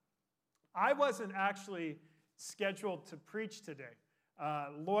I wasn't actually scheduled to preach today.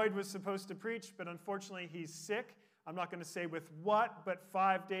 Lloyd was supposed to preach, but unfortunately he's sick. I'm not going to say with what, but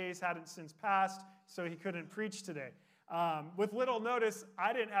 5 days hadn't since passed, so he couldn't preach today. With little notice,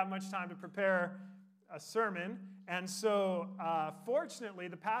 I didn't have much time to prepare a sermon, and so fortunately,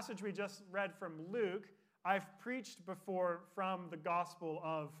 the passage we just read from Luke, I've preached before from the Gospel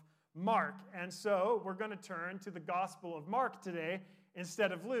of Mark, and so we're going to turn to the Gospel of Mark today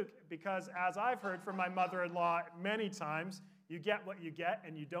instead of Luke, because as I've heard from my mother-in-law many times, you get what you get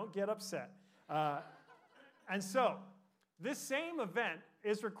and you don't get upset. And so this same event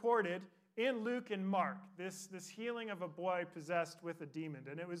is recorded in Luke and Mark, this healing of a boy possessed with a demon.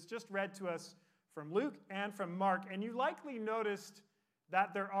 And it was just read to us from Luke and from Mark. And you likely noticed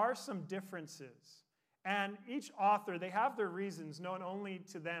that there are some differences. And each author, they have their reasons known only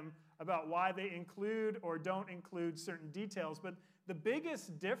to them about why they include or don't include certain details. But the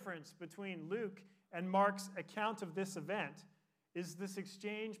biggest difference between Luke and Mark's account of this event is this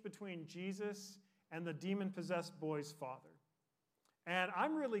exchange between Jesus and the demon-possessed boy's father. And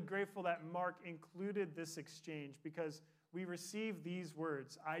I'm really grateful that Mark included this exchange because we receive these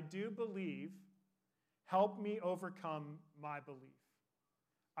words, "I do believe, help me overcome my belief.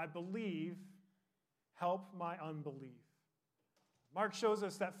 I believe, help my unbelief." Mark shows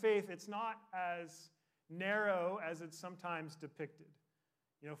us that faith, it's not as narrow as it's sometimes depicted.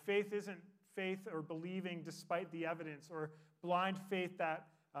 You know, faith isn't faith or believing despite the evidence, or blind faith that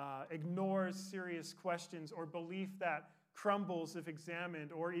ignores serious questions, or belief that crumbles if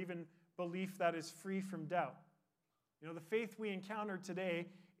examined, or even belief that is free from doubt. You know, the faith we encounter today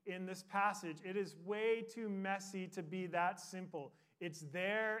in this passage, it is way too messy to be that simple. It's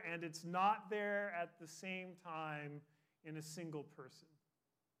there and it's not there at the same time in a single person.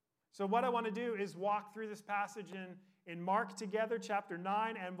 So what I want to do is walk through this passage in Mark together, chapter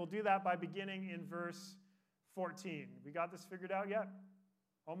 9, and we'll do that by beginning in verse 14. We got this figured out yet?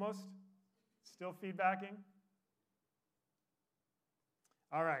 Almost? Still feedbacking?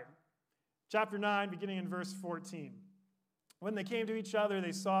 All right. Chapter 9, beginning in verse 14. When they came to each other,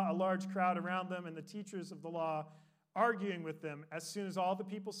 they saw a large crowd around them and the teachers of the law arguing with them. As soon as all the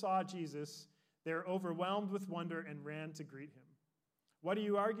people saw Jesus, they were overwhelmed with wonder and ran to greet him. "What are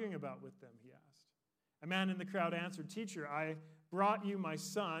you arguing about with them?" he asked. A man in the crowd answered, "Teacher, I brought you my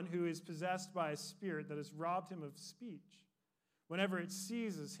son who is possessed by a spirit that has robbed him of speech. Whenever it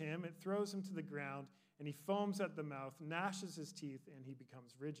seizes him, it throws him to the ground, and he foams at the mouth, gnashes his teeth, and he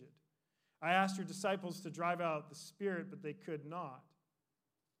becomes rigid. I asked your disciples to drive out the spirit, but they could not."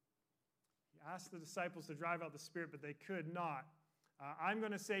 He asked the disciples to drive out the spirit, but they could not. I'm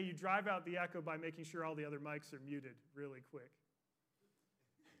going to say you drive out the echo by making sure all the other mics are muted really quick.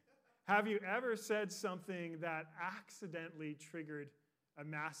 Have you ever said something that accidentally triggered a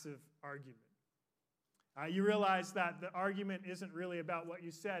massive argument? You realize that the argument isn't really about what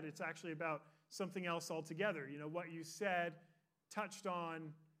you said. It's actually about something else altogether. You know, what you said touched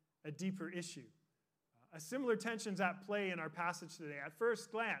on a deeper issue. A similar tension's at play in our passage today. At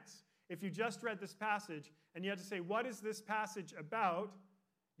first glance, if you just read this passage and you had to say, what is this passage about?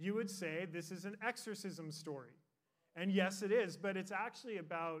 You would say this is an exorcism story. And yes, it is, but it's actually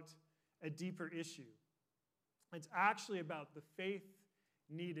about a deeper issue. It's actually about the faith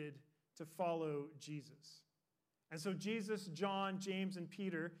needed to follow Jesus. And so Jesus, John, James, and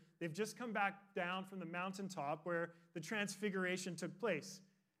Peter, they've just come back down from the mountaintop where the transfiguration took place.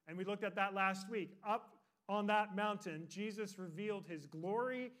 And we looked at that last week. Up on that mountain, Jesus revealed his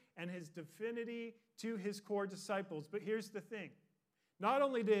glory and his divinity to his core disciples. But here's the thing. Not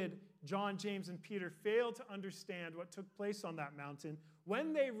only did John, James, and Peter fail to understand what took place on that mountain,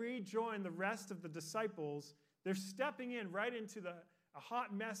 when they rejoin the rest of the disciples, they're stepping in right into a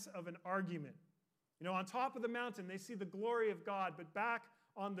hot mess of an argument. You know, on top of the mountain, they see the glory of God, but back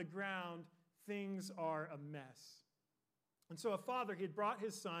on the ground, things are a mess. And so a father, he had brought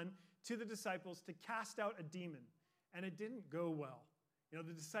his son to the disciples to cast out a demon, and it didn't go well. You know,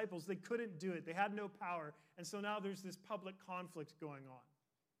 the disciples, they couldn't do it. They had no power, and so now there's this public conflict going on.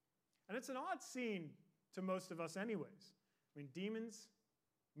 And it's an odd scene to most of us anyways. I mean, demons,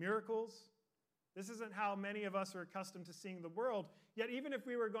 miracles, this isn't how many of us are accustomed to seeing the world. Yet even if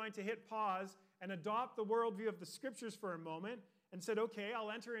we were going to hit pause and adopt the worldview of the scriptures for a moment and said, okay,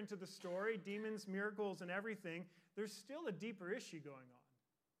 I'll enter into the story, demons, miracles, and everything, there's still a deeper issue going on.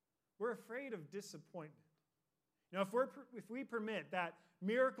 We're afraid of disappointment. Now, if we permit that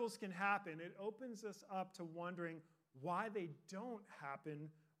miracles can happen, it opens us up to wondering why they don't happen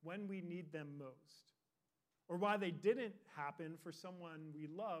when we need them most, or why they didn't happen for someone we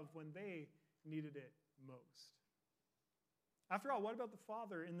love when they needed it most. After all, what about the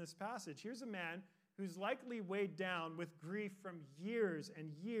father in this passage? Here's a man who's likely weighed down with grief from years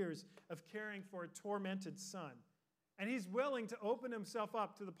and years of caring for a tormented son. And he's willing to open himself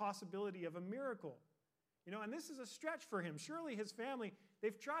up to the possibility of a miracle. And this is a stretch for him. Surely his family,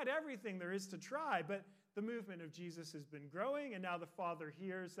 they've tried everything there is to try, but the movement of Jesus has been growing, and now the father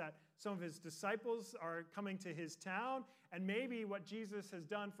hears that some of his disciples are coming to his town, and maybe what Jesus has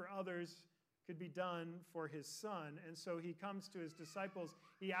done for others could be done for his son. And so he comes to his disciples.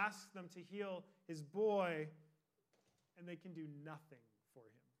 He asks them to heal his boy, and they can do nothing for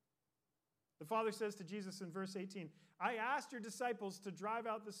him. The father says to Jesus in verse 18, I asked your disciples to drive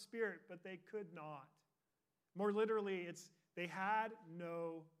out the spirit, but they could not. More literally, it's they had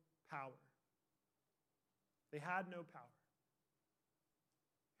no power. They had no power.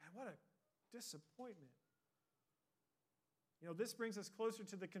 And what a disappointment. This brings us closer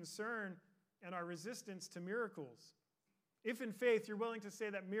to the concern and our resistance to miracles. If in faith you're willing to say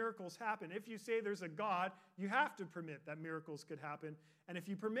that miracles happen, if you say there's a God, you have to permit that miracles could happen. And if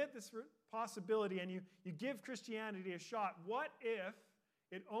you permit this possibility and you give Christianity a shot, what if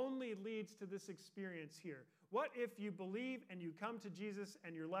it only leads to this experience here? What if you believe and you come to Jesus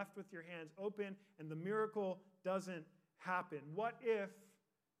and you're left with your hands open and the miracle doesn't happen? What if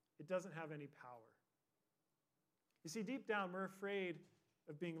it doesn't have any power? You see, deep down, we're afraid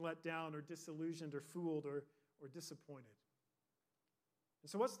of being let down or disillusioned or fooled or disappointed. And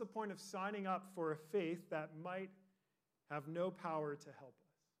so what's the point of signing up for a faith that might have no power to help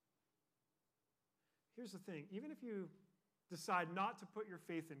us? Here's the thing. Even if you decide not to put your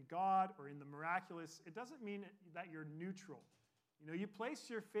faith in God or in the miraculous, it doesn't mean that you're neutral. You place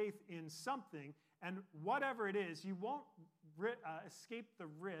your faith in something, and whatever it is, you won't escape the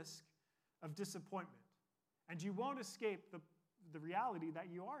risk of disappointment. And you won't escape the reality that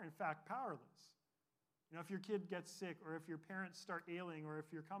you are, in fact, powerless. If your kid gets sick, or if your parents start ailing, or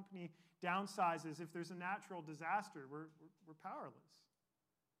if your company downsizes, if there's a natural disaster, we're powerless.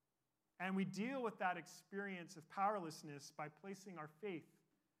 And we deal with that experience of powerlessness by placing our faith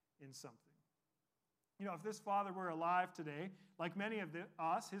in something. If this father were alive today, like many of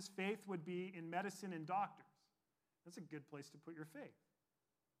us, his faith would be in medicine and doctors. That's a good place to put your faith.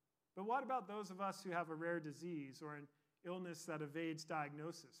 But what about those of us who have a rare disease or an illness that evades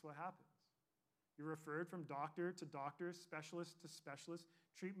diagnosis? What happens? You're referred from doctor to doctor, specialist to specialist,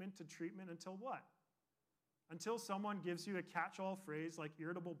 treatment to treatment, until what? Until someone gives you a catch-all phrase like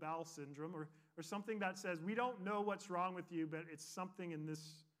irritable bowel syndrome or something that says, we don't know what's wrong with you, but it's something in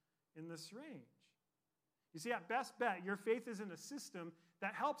this range. You see, at best bet, your faith is in a system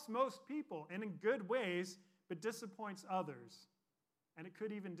that helps most people and in good ways, but disappoints others. And it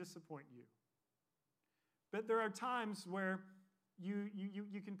could even disappoint you. But there are times where you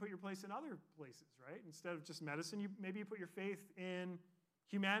can put your place in other places, right? Instead of just medicine, maybe you put your faith in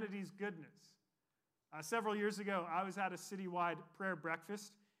humanity's goodness. Several years ago, I was at a citywide prayer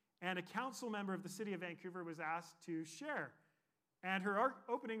breakfast, and a council member of the city of Vancouver was asked to share. And her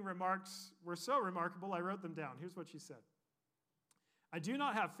opening remarks were so remarkable, I wrote them down. Here's what she said. I do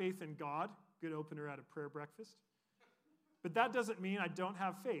not have faith in God, good opener at a prayer breakfast, but that doesn't mean I don't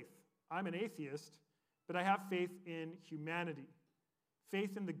have faith. I'm an atheist, but I have faith in humanity,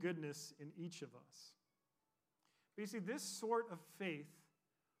 faith in the goodness in each of us. But you see, this sort of faith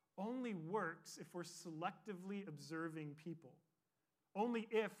only works if we're selectively observing people, only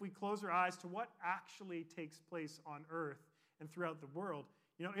if we close our eyes to what actually takes place on earth and throughout the world.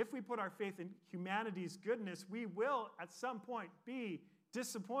 If we put our faith in humanity's goodness, we will at some point be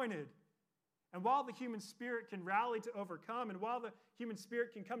disappointed. And while the human spirit can rally to overcome, and while the human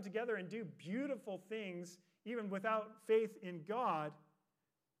spirit can come together and do beautiful things, even without faith in God,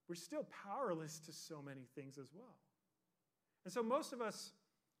 we're still powerless to so many things as well. And so most of us,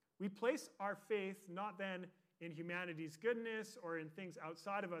 we place our faith not then in humanity's goodness or in things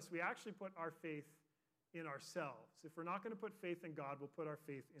outside of us. We actually put our faith in ourselves. If we're not going to put faith in God, we'll put our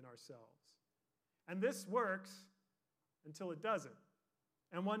faith in ourselves. And this works until it doesn't.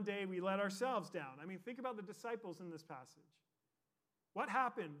 And one day we let ourselves down. Think about the disciples in this passage. What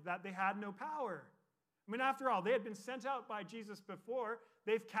happened? That they had no power. After all, they had been sent out by Jesus before.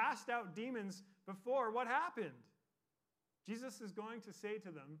 They've cast out demons before. What happened? Jesus is going to say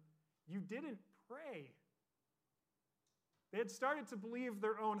to them, you didn't pray. They had started to believe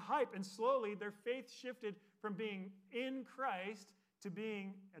their own hype, and slowly their faith shifted from being in Christ to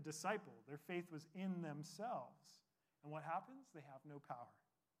being a disciple. Their faith was in themselves. And what happens? They have no power.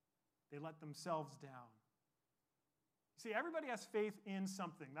 They let themselves down. See, everybody has faith in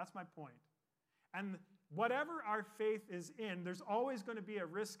something. That's my point. And whatever our faith is in, there's always going to be a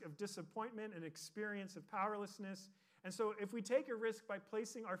risk of disappointment and experience of powerlessness. And so if we take a risk by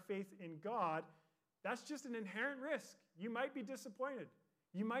placing our faith in God, that's just an inherent risk. You might be disappointed.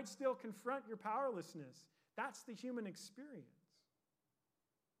 You might still confront your powerlessness. That's the human experience.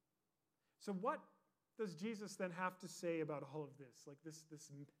 So what does Jesus then have to say about all of this? Like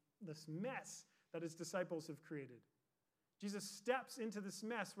this mess that his disciples have created. Jesus steps into this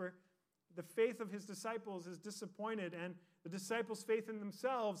mess where the faith of his disciples is disappointed, and the disciples' faith in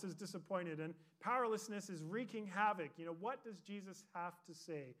themselves is disappointed, and powerlessness is wreaking havoc. What does Jesus have to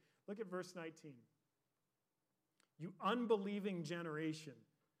say? Look at verse 19. "You unbelieving generation,"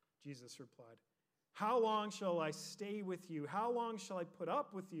 Jesus replied, "how long shall I stay with you? How long shall I put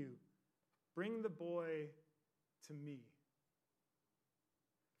up with you? Bring the boy to me."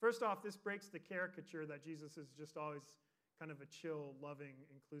 First off, this breaks the caricature that Jesus is just always kind of a chill, loving,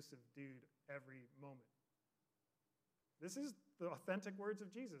 inclusive dude every moment. This is the authentic words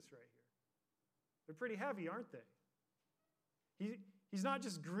of Jesus right here. They're pretty heavy, aren't they? He's not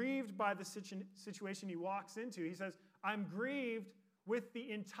just grieved by the situation he walks into. He says, "I'm grieved with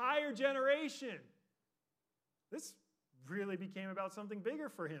the entire generation." This really became about something bigger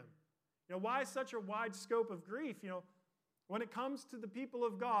for him. Why such a wide scope of grief? When it comes to the people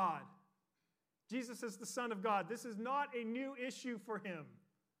of God, Jesus is the Son of God. This is not a new issue for him.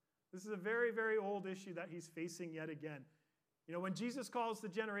 This is a very, very old issue that he's facing yet again. When Jesus calls the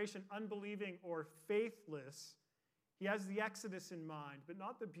generation unbelieving or faithless, he has the Exodus in mind, but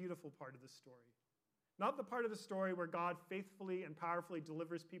not the beautiful part of the story. Not the part of the story where God faithfully and powerfully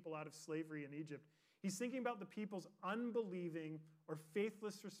delivers people out of slavery in Egypt. He's thinking about the people's unbelieving or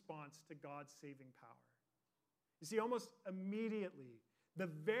faithless response to God's saving power. You see, almost immediately, the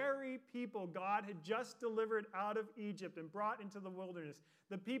very people God had just delivered out of Egypt and brought into the wilderness,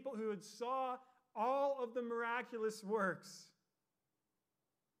 the people who had saw all of the miraculous works,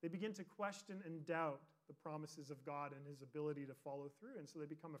 they begin to question and doubt the promises of God and his ability to follow through, and so they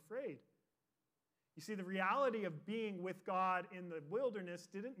become afraid. You see, the reality of being with God in the wilderness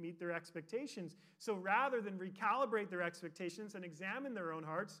didn't meet their expectations. So rather than recalibrate their expectations and examine their own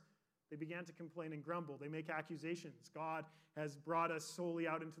hearts, they began to complain and grumble. They make accusations. God has brought us solely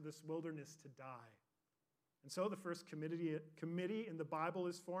out into this wilderness to die. And so the first committee in the Bible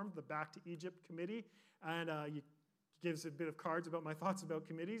is formed, the Back to Egypt Committee. And he gives a bit of cards about my thoughts about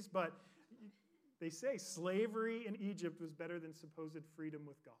committees. But they say slavery in Egypt was better than supposed freedom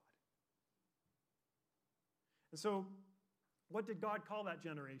with God. And so what did God call that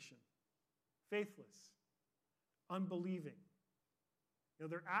generation? Faithless, unbelieving.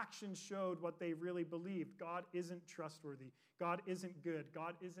 Their actions showed what they really believed. God isn't trustworthy. God isn't good.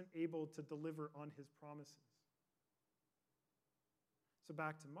 God isn't able to deliver on his promises. So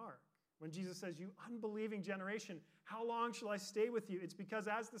back to Mark. When Jesus says, "You unbelieving generation, how long shall I stay with you?" It's because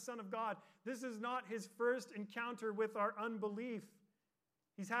as the Son of God, this is not his first encounter with our unbelief.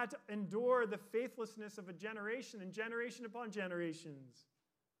 He's had to endure the faithlessness of a generation and generation upon generations.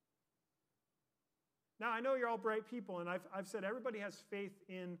 Now, I know you're all bright people, and I've said everybody has faith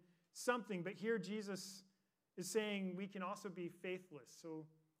in something, but here Jesus is saying we can also be faithless. So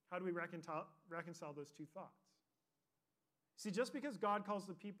how do we reconcile those two thoughts? See, just because God calls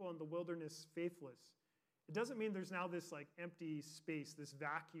the people in the wilderness faithless, it doesn't mean there's now this empty space, this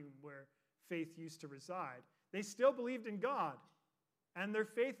vacuum where faith used to reside. They still believed in God, and their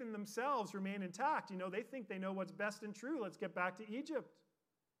faith in themselves remained intact. They think they know what's best and true. Let's get back to Egypt.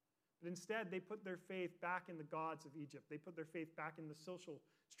 But instead, they put their faith back in the gods of Egypt. They put their faith back in the social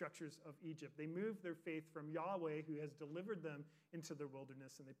structures of Egypt. They moved their faith from Yahweh, who has delivered them into the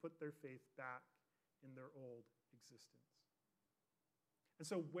wilderness, and they put their faith back in their old existence. And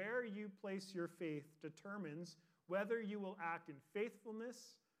so where you place your faith determines whether you will act in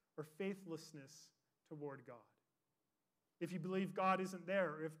faithfulness or faithlessness toward God. If you believe God isn't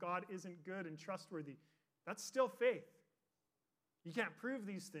there, or if God isn't good and trustworthy, that's still faith. You can't prove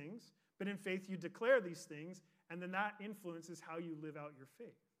these things, but in faith you declare these things, and then that influences how you live out your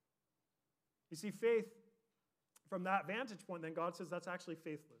faith. You see, faith, from that vantage point, then God says that's actually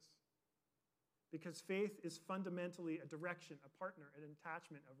faithless. Because faith is fundamentally a direction, a partner, an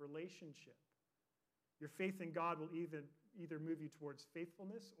attachment, a relationship. Your faith in God will either move you towards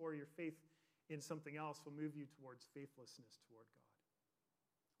faithfulness, or your faith in something else will move you towards faithlessness toward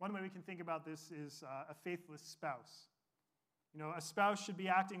God. One way we can think about this is a faithless spouse. A spouse should be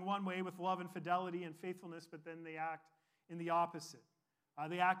acting one way with love and fidelity and faithfulness, but then they act in the opposite.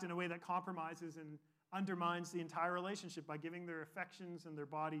 They act in a way that compromises and undermines the entire relationship by giving their affections and their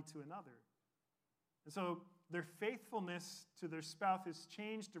body to another. And so their faithfulness to their spouse has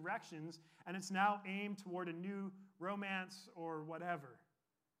changed directions, and it's now aimed toward a new romance or whatever.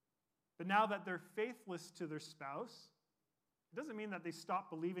 But now that they're faithless to their spouse, it doesn't mean that they stopped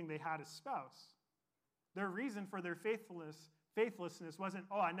believing they had a spouse. Their reason for their faithlessness wasn't,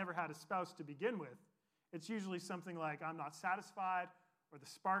 oh, I never had a spouse to begin with. It's usually something like, I'm not satisfied, or the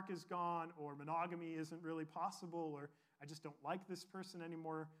spark is gone, or monogamy isn't really possible, or I just don't like this person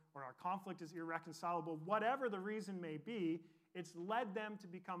anymore, or our conflict is irreconcilable. Whatever the reason may be, it's led them to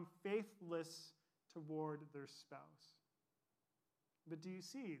become faithless toward their spouse. But do you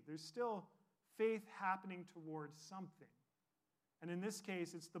see, there's still faith happening towards something. And in this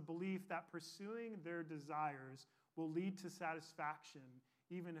case, it's the belief that pursuing their desires will lead to satisfaction,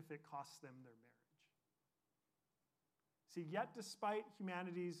 even if it costs them their marriage. See, yet despite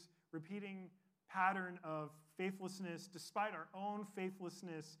humanity's repeating pattern of faithlessness, despite our own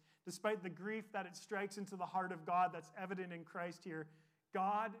faithlessness, despite the grief that it strikes into the heart of God that's evident in Christ here,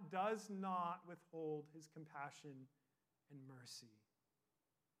 God does not withhold his compassion and mercy.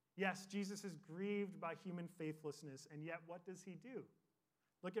 Yes, Jesus is grieved by human faithlessness, and yet what does he do?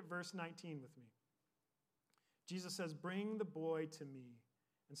 Look at verse 19 with me. Jesus says, "Bring the boy to me."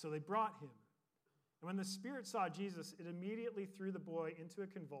 And so they brought him. And when the spirit saw Jesus, it immediately threw the boy into a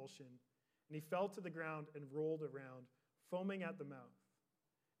convulsion, and he fell to the ground and rolled around, foaming at the mouth.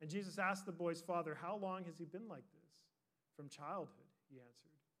 And Jesus asked the boy's father, "How long has he been like this?" "From childhood," he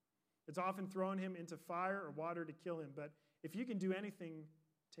answered. "It's often thrown him into fire or water to kill him, but if you can do anything,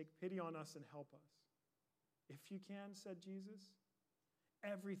 take pity on us and help us." "If you can," said Jesus,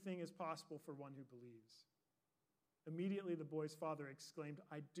 "everything is possible for one who believes." Immediately the boy's father exclaimed,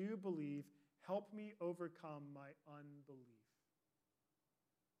 "I do believe. Help me overcome my unbelief."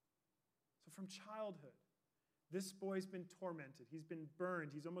 So from childhood, this boy's been tormented. He's been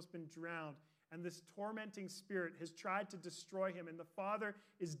burned. He's almost been drowned. And this tormenting spirit has tried to destroy him. And the father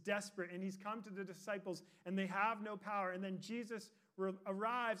is desperate. And he's come to the disciples, and they have no power. And then Jesus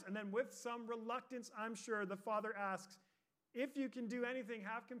arrives. And then with some reluctance, I'm sure, the father asks, "If you can do anything,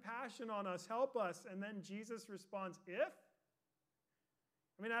 have compassion on us. Help us." And then Jesus responds, "If?"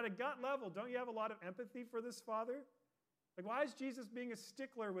 I mean, at a gut level, don't you have a lot of empathy for this father? Like, why is Jesus being a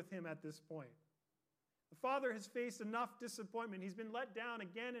stickler with him at this point? The father has faced enough disappointment. He's been let down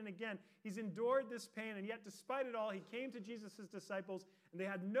again and again. He's endured this pain, and yet despite it all, he came to Jesus' disciples, and they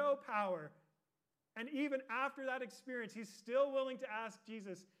had no power. And even after that experience, he's still willing to ask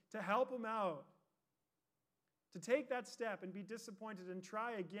Jesus to help him out, to take that step and be disappointed and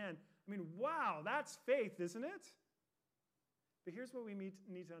try again. I mean, wow, that's faith, isn't it? But here's what we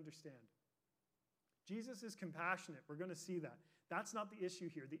need to understand. Jesus is compassionate. We're going to see that. That's not the issue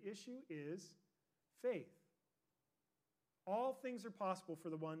here. The issue is faith. All things are possible for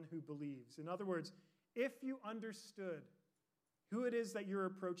the one who believes. In other words, if you understood who it is that you're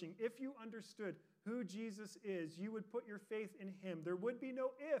approaching, if you understood who Jesus is, you would put your faith in him. There would be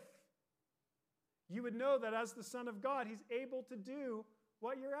no if. You would know that as the Son of God, he's able to do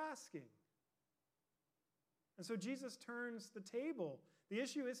what you're asking. And so Jesus turns the table. The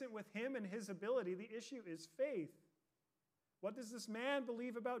issue isn't with him and his ability. The issue is faith. What does this man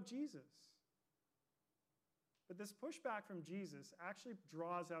believe about Jesus? But this pushback from Jesus actually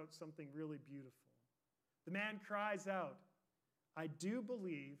draws out something really beautiful. The man cries out, "I do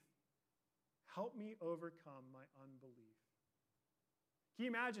believe. Help me overcome my unbelief." Can you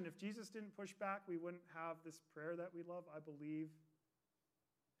imagine if Jesus didn't push back, we wouldn't have this prayer that we love, "I believe.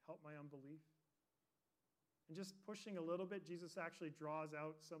 Help my unbelief." And just pushing a little bit, Jesus actually draws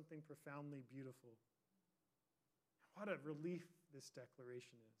out something profoundly beautiful. What a relief this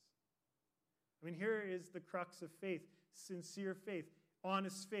declaration is. I mean, here is the crux of faith, sincere faith,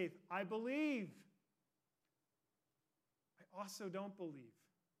 honest faith. I believe. I also don't believe.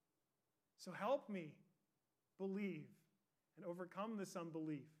 So help me believe and overcome this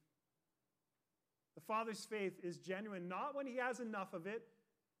unbelief. The Father's faith is genuine, not when he has enough of it,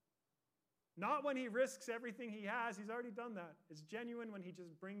 not when he risks everything he has. He's already done that. It's genuine when he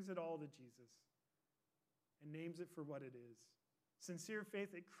just brings it all to Jesus and names it for what it is. Sincere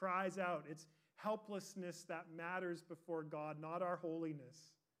faith, it cries out. It's helplessness that matters before God, not our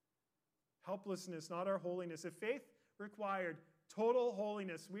holiness. Helplessness, not our holiness. If faith required total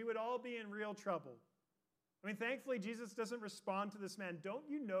holiness, we would all be in real trouble. I mean, thankfully, Jesus doesn't respond to this man. "Don't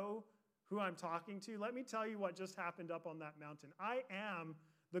you know who I'm talking to? Let me tell you what just happened up on that mountain. I am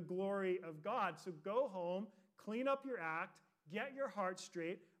the glory of God. So go home, clean up your act, get your heart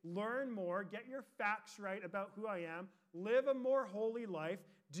straight, learn more, get your facts right about who I am, live a more holy life,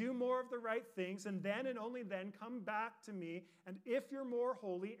 do more of the right things, and then and only then come back to me. And if you're more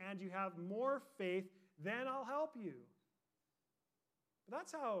holy and you have more faith, then I'll help you." But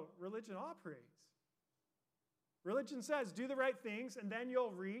that's how religion operates. Religion says, do the right things, and then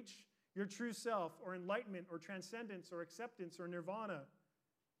you'll reach your true self, or enlightenment, or transcendence, or acceptance, or nirvana.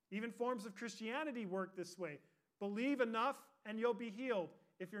 Even forms of Christianity work this way. Believe enough and you'll be healed.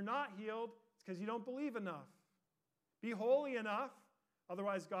 If you're not healed, it's because you don't believe enough. Be holy enough,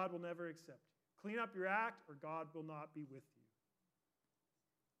 otherwise God will never accept you. Clean up your act, or God will not be with you.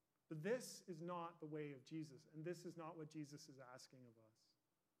 But this is not the way of Jesus, and this is not what Jesus is asking of us.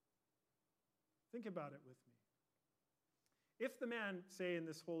 Think about it with me. If the man, say in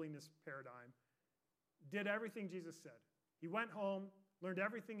this holiness paradigm, did everything Jesus said, he went home, learned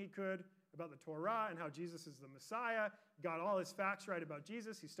everything he could about the Torah and how Jesus is the Messiah, got all his facts right about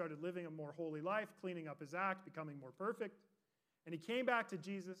Jesus, he started living a more holy life, cleaning up his act, becoming more perfect, and he came back to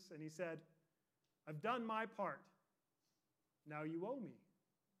Jesus and he said, I've done my part. Now you owe me.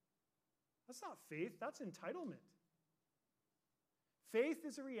 That's not faith, that's entitlement. Faith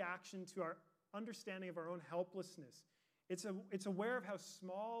is a reaction to our understanding of our own helplessness. It's aware of how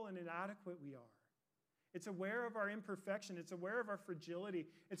small and inadequate we are. It's aware of our imperfection. It's aware of our fragility.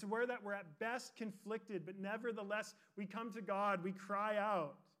 It's aware that we're at best conflicted, but nevertheless, we come to God, we cry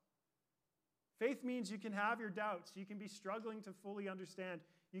out. Faith means you can have your doubts. You can be struggling to fully understand.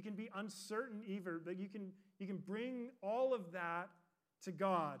 You can be uncertain even, but you can bring all of that to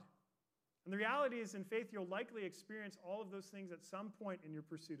God. And the reality is, in faith, you'll likely experience all of those things at some point in your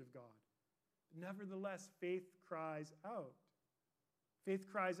pursuit of God. Nevertheless, faith cries out. Faith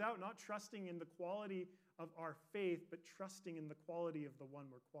cries out, not trusting in the quality of our faith, but trusting in the quality of the one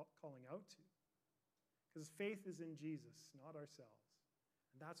we're calling out to. Because faith is in Jesus, not ourselves.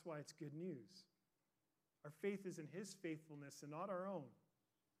 And that's why it's good news. Our faith is in his faithfulness and not our own.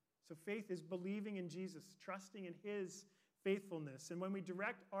 So faith is believing in Jesus, trusting in his faithfulness. And when we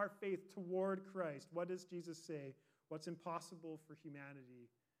direct our faith toward Christ, what does Jesus say? What's impossible for humanity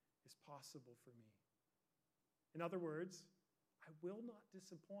is possible for me. In other words, I will not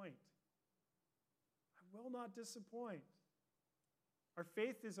disappoint. I will not disappoint. Our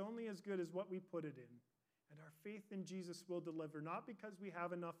faith is only as good as what we put it in. And our faith in Jesus will deliver, not because we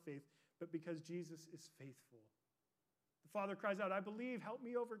have enough faith, but because Jesus is faithful. The father cries out, I believe, help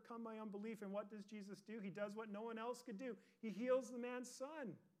me overcome my unbelief. And what does Jesus do? He does what no one else could do. He heals the man's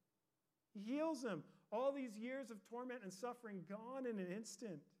son. He heals him. All these years of torment and suffering gone in an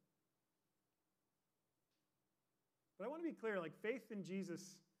instant. But I want to be clear, faith in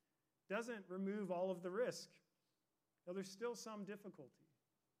Jesus doesn't remove all of the risk. Now, there's still some difficulty.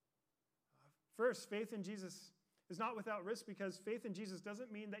 First, faith in Jesus is not without risk because faith in Jesus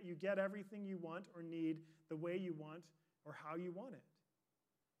doesn't mean that you get everything you want or need the way you want or how you want it.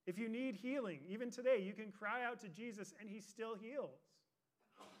 If you need healing, even today, you can cry out to Jesus and he still heals.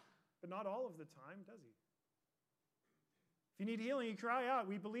 But not all of the time, does he? If you need healing, you cry out.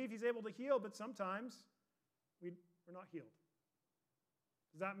 We believe he's able to heal, but sometimes we're not healed.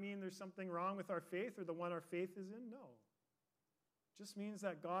 Does that mean there's something wrong with our faith or the one our faith is in? No. It just means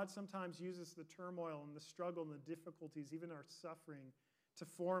that God sometimes uses the turmoil and the struggle and the difficulties, even our suffering, to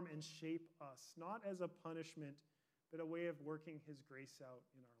form and shape us, not as a punishment, but a way of working his grace out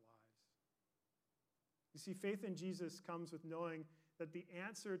in our lives. You see, faith in Jesus comes with knowing that the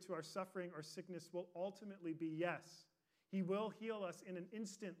answer to our suffering or sickness will ultimately be yes. He will heal us in an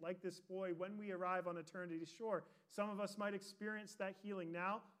instant, like this boy, when we arrive on eternity's shore. Some of us might experience that healing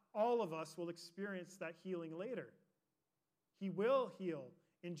now. All of us will experience that healing later. He will heal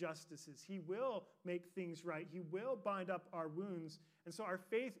injustices. He will make things right. He will bind up our wounds. And so our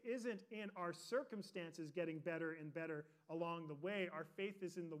faith isn't in our circumstances getting better and better along the way. Our faith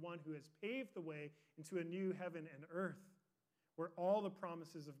is in the one who has paved the way into a new heaven and earth, where all the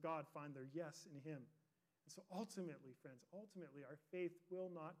promises of God find their yes in him. And so ultimately, friends, our faith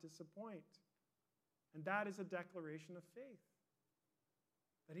will not disappoint. And that is a declaration of faith.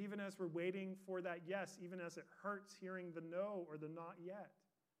 That even as we're waiting for that yes, even as it hurts hearing the no or the not yet,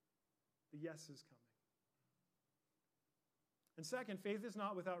 the yes is coming. And second, faith is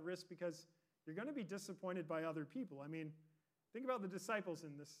not without risk because you're going to be disappointed by other people. I mean, think about the disciples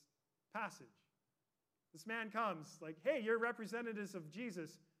in this passage. This man comes like, hey, you're representatives of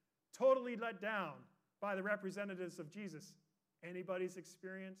Jesus, totally let down by the representatives of Jesus. Anybody's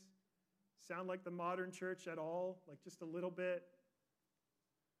experience? Sound like the modern church at all? Like just a little bit?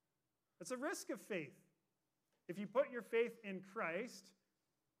 It's a risk of faith. If you put your faith in Christ,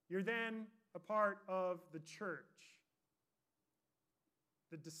 you're then a part of the church,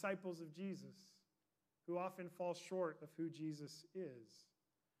 the disciples of Jesus, who often fall short of who Jesus is.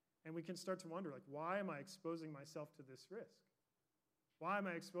 And we can start to wonder, why am I exposing myself to this risk? Why am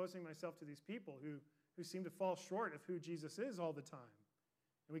I exposing myself to these people who seem to fall short of who Jesus is all the time?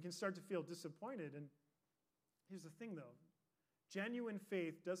 And we can start to feel disappointed. And here's the thing, though. Genuine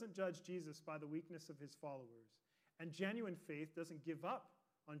faith doesn't judge Jesus by the weakness of his followers. And genuine faith doesn't give up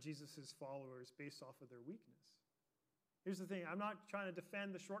on Jesus' followers based off of their weakness. Here's the thing. I'm not trying to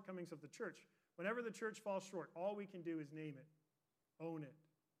defend the shortcomings of the church. Whenever the church falls short, all we can do is name it, own it,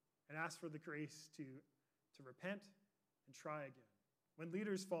 and ask for the grace to repent and try again. When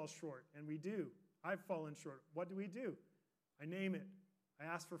leaders fall short, and we do, I've fallen short, what do? I name it. I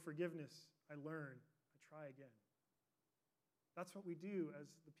ask for forgiveness. I learn. I try again. That's what we do as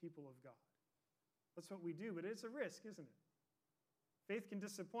the people of God. That's what we do, but it's a risk, isn't it? Faith can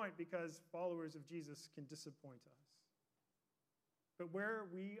disappoint because followers of Jesus can disappoint us. But where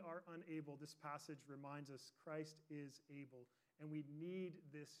we are unable, this passage reminds us Christ is able, and we need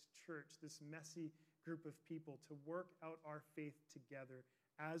this church, this messy group of people, to work out our faith together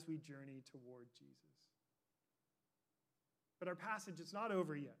as we journey toward Jesus. But our passage is not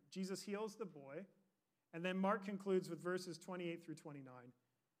over yet. Jesus heals the boy, and then Mark concludes with verses 28 through 29.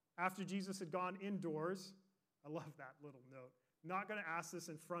 After Jesus had gone indoors, I love that little note. Not going to ask this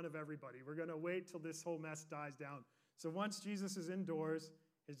in front of everybody. We're going to wait till this whole mess dies down. So once Jesus is indoors,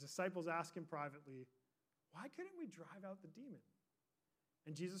 his disciples ask him privately, "Why couldn't we drive out the demon?"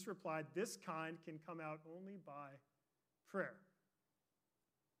 And Jesus replied, "This kind can come out only by prayer."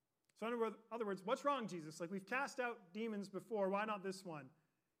 So in other words, what's wrong, Jesus? Like, we've cast out demons before. Why not this one?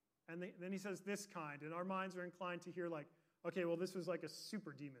 And then he says, "This kind." And our minds are inclined to hear like, okay, well, this was like a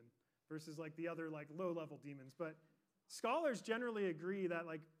super demon versus like the other like low-level demons. But scholars generally agree that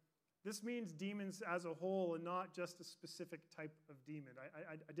like this means demons as a whole and not just a specific type of demon.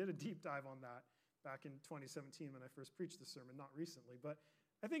 I did a deep dive on that back in 2017 when I first preached the sermon, not recently, but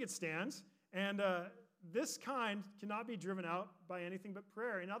I think it stands. And this kind cannot be driven out by anything but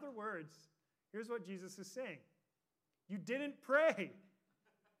prayer. In other words, here's what Jesus is saying. You didn't pray.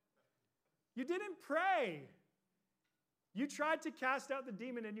 You didn't pray. You tried to cast out the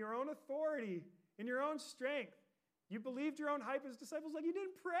demon in your own authority, in your own strength. You believed your own hype as disciples, like you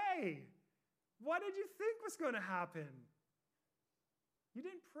didn't pray. What did you think was going to happen? You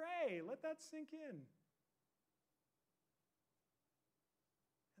didn't pray. Let that sink in.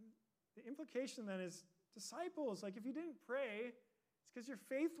 And the implication then is, disciples, like if you didn't pray, it's because your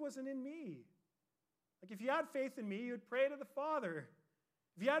faith wasn't in me. Like if you had faith in me, you would pray to the Father.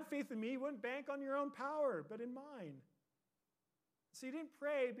 If you had faith in me, you wouldn't bank on your own power, but in mine. So you didn't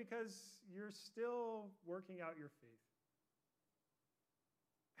pray because you're still working out your faith.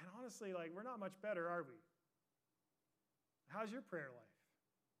 And honestly, like, we're not much better, are we? How's your prayer life?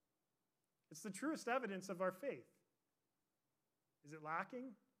 It's the truest evidence of our faith. Is it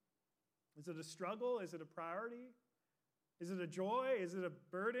lacking? Is it a struggle? Is it a priority? Is it a joy? Is it a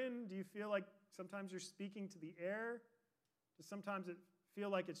burden? Do you feel like sometimes you're speaking to the air? Does sometimes it feel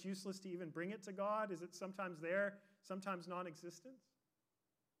like it's useless to even bring it to God? Is it sometimes there, sometimes non-existent?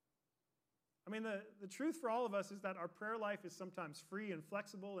 I mean, the truth for all of us is that our prayer life is sometimes free and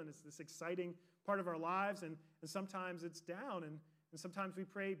flexible, and it's this exciting part of our lives, and sometimes it's down, and sometimes we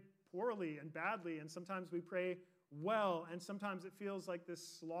pray poorly and badly, and sometimes we pray well, and sometimes it feels like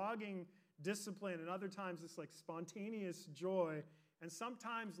this slogging discipline, and other times this like spontaneous joy, and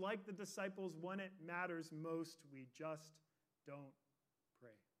sometimes, like the disciples, when it matters most, we just don't pray.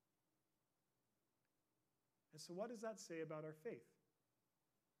 And so what does that say about our faith?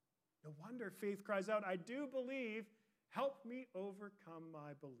 No wonder faith cries out, "I do believe, help me overcome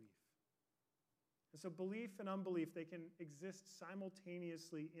my belief." And so belief and unbelief, they can exist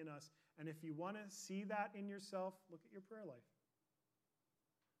simultaneously in us. And if you want to see that in yourself, look at your prayer life.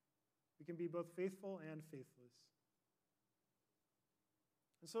 We can be both faithful and faithless.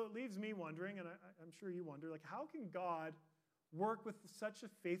 And so it leaves me wondering, and I'm sure you wonder, like, how can God work with such a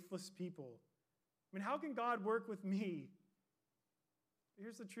faithless people? I mean, how can God work with me?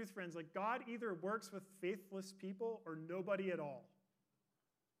 Here's the truth, friends. Like, God either works with faithless people or nobody at all.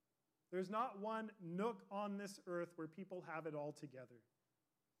 There's not one nook on this earth where people have it all together.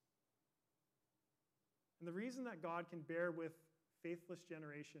 And the reason that God can bear with faithless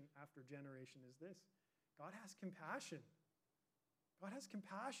generation after generation is this. God has compassion. God has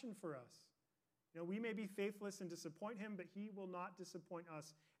compassion for us. You know, we may be faithless and disappoint him, but he will not disappoint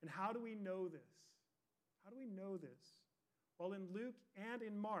us. And how do we know this? How do we know this? Well, in Luke and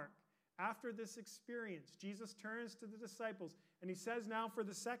in Mark, after this experience, Jesus turns to the disciples and he says now for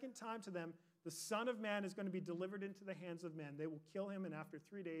the second time to them, the Son of Man is going to be delivered into the hands of men. They will kill him, and after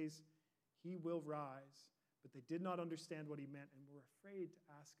 3 days, he will rise. But they did not understand what he meant and were afraid to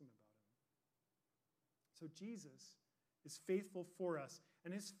ask him about him. So Jesus is faithful for us,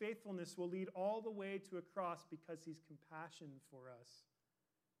 and his faithfulness will lead all the way to a cross because he's compassionate for us.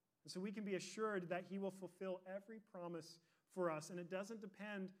 And so we can be assured that he will fulfill every promise for us, and it doesn't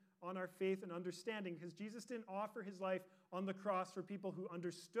depend on our faith and understanding, because Jesus didn't offer his life on the cross for people who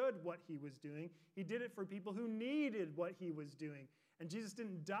understood what he was doing. He did it for people who needed what he was doing. And Jesus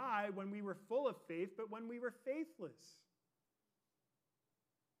didn't die when we were full of faith, but when we were faithless.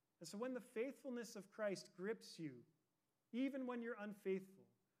 And so when the faithfulness of Christ grips you, even when you're unfaithful,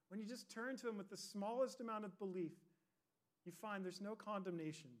 when you just turn to him with the smallest amount of belief, you find there's no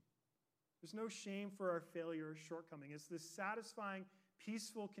condemnation. There's no shame for our failure or shortcoming. It's this satisfying,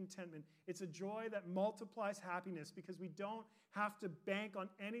 peaceful contentment. It's a joy that multiplies happiness because we don't have to bank on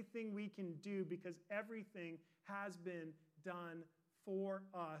anything we can do, because everything has been done for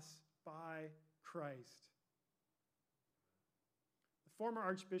us by Christ. The former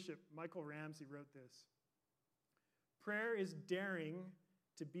Archbishop Michael Ramsey wrote this: "Prayer is daring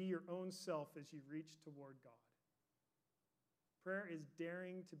to be your own self as you reach toward God." Prayer is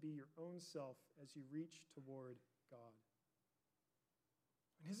daring to be your own self as you reach toward God.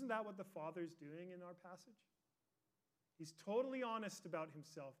 And isn't that what the Father's doing in our passage? He's totally honest about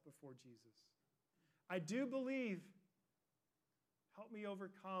himself before Jesus. I do believe. Help me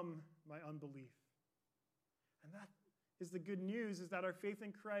overcome my unbelief. And that is the good news, is that our faith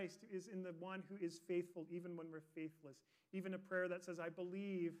in Christ is in the one who is faithful even when we're faithless. Even a prayer that says, I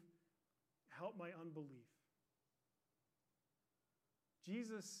believe, help my unbelief.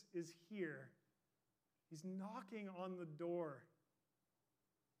 Jesus is here. He's knocking on the door.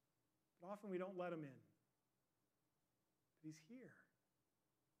 But often we don't let him in. But he's here.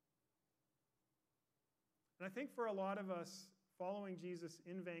 And I think for a lot of us following Jesus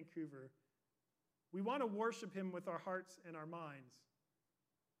in Vancouver, we want to worship him with our hearts and our minds.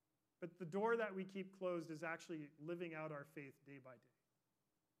 But the door that we keep closed is actually living out our faith day by day.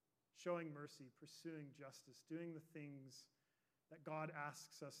 Showing mercy, pursuing justice, doing the things that God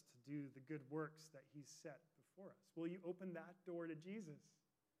asks us to do, the good works that he's set before us. Will you open that door to Jesus?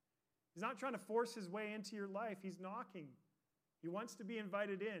 He's not trying to force his way into your life. He's knocking. He wants to be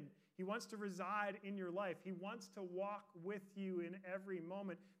invited in. He wants to reside in your life. He wants to walk with you in every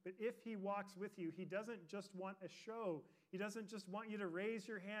moment. But if he walks with you, he doesn't just want a show. He doesn't just want you to raise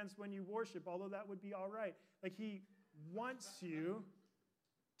your hands when you worship, although that would be all right. Like, he wants you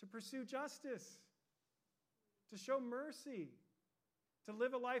to pursue justice, to show mercy, to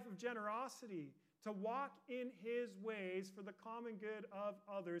live a life of generosity, to walk in his ways for the common good of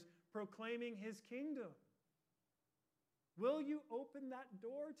others, proclaiming his kingdom. Will you open that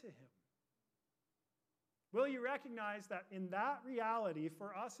door to him? Will you recognize that in that reality,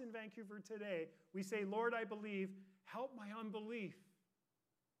 for us in Vancouver today, we say, Lord, I believe, help my unbelief.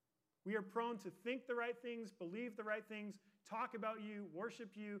 We are prone to think the right things, believe the right things, talk about you, worship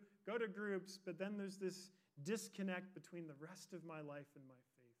you, go to groups, but then there's this disconnect between the rest of my life and my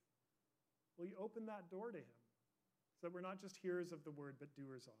faith. Will you open that door to him so that we're not just hearers of the word, but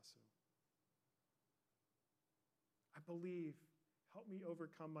doers also? I believe, help me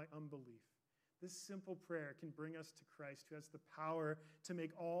overcome my unbelief. This simple prayer can bring us to Christ, who has the power to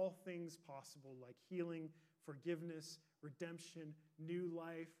make all things possible, like healing, forgiveness, redemption, new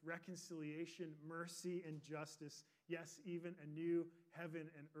life, reconciliation, mercy, and justice. Yes, even a new heaven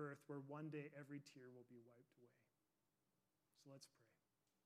and earth where one day every tear will be wiped away. So let's pray.